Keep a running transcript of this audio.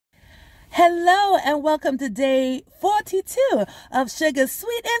Hello and welcome to day 42 of Sugar's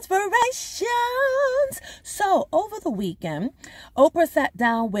Sweet Inspirations. So over the weekend, Oprah sat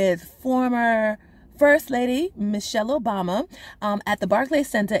down with former First Lady Michelle Obama at the Barclays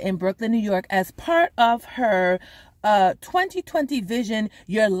Center in Brooklyn, New York as part of her 2020 vision,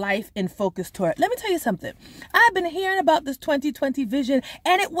 Your Life in Focus tour. Let me tell you something. I've been hearing about this 2020 vision,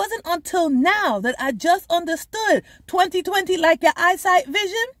 and it wasn't until now that I just understood 2020 like your eyesight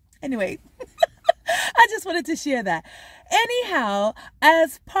vision. Anyway, I just wanted to share that. Anyhow,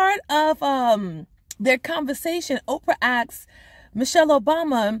 as part of their conversation, Oprah asks Michelle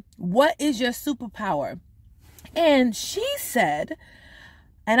Obama, "What is your superpower?" And she said,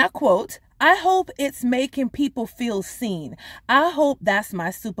 and I quote, "I hope it's making people feel seen. I hope that's my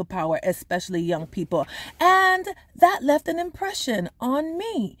superpower, especially young people." And that left an impression on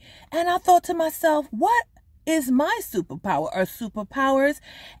me. And I thought to myself, what is my superpower or superpowers?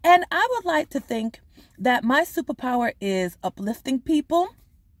 And I would like to think that my superpower is uplifting people.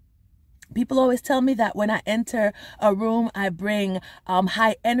 People always tell me that when I enter a room, I bring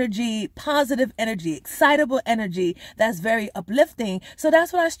high energy, positive energy, excitable energy that's very uplifting. So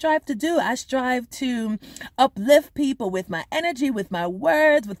that's what I strive to do. I strive to uplift people with my energy, with my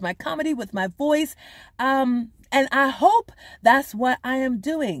words, with my comedy, with my voice. And I hope that's what I am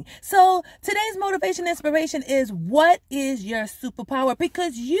doing. So today's motivation inspiration is, what is your superpower?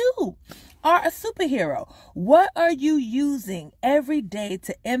 Because you are a superhero. What are you using every day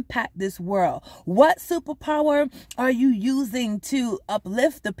to impact this world? What superpower are you using to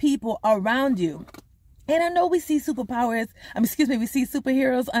uplift the people around you? And I know we see superheroes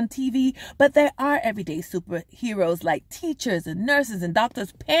on TV, but there are everyday superheroes like teachers and nurses and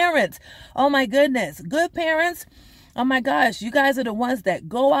doctors, parents. Oh my goodness, good parents. Oh my gosh, you guys are the ones that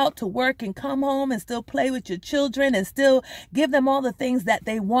go out to work and come home and still play with your children and still give them all the things that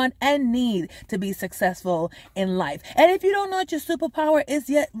they want and need to be successful in life. And if you don't know what your superpower is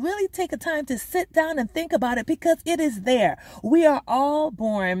yet, really take a time to sit down and think about it, because it is there. We are all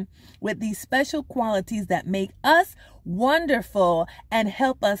born with these special qualities that make us wonderful and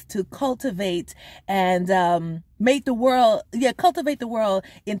help us to cultivate and cultivate the world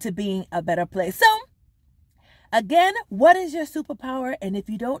into being a better place. So, again, what is your superpower? And if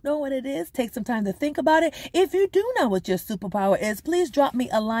you don't know what it is, take some time to think about it. If you do know what your superpower is, please drop me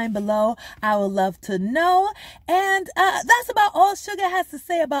a line below. I would love to know. And that's about all Sugar has to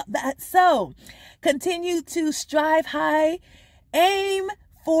say about that. So continue to strive high, aim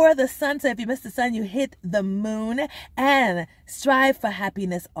for the sun. So if you miss the sun, you hit the moon, and strive for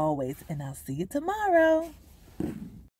happiness always. And I'll see you tomorrow.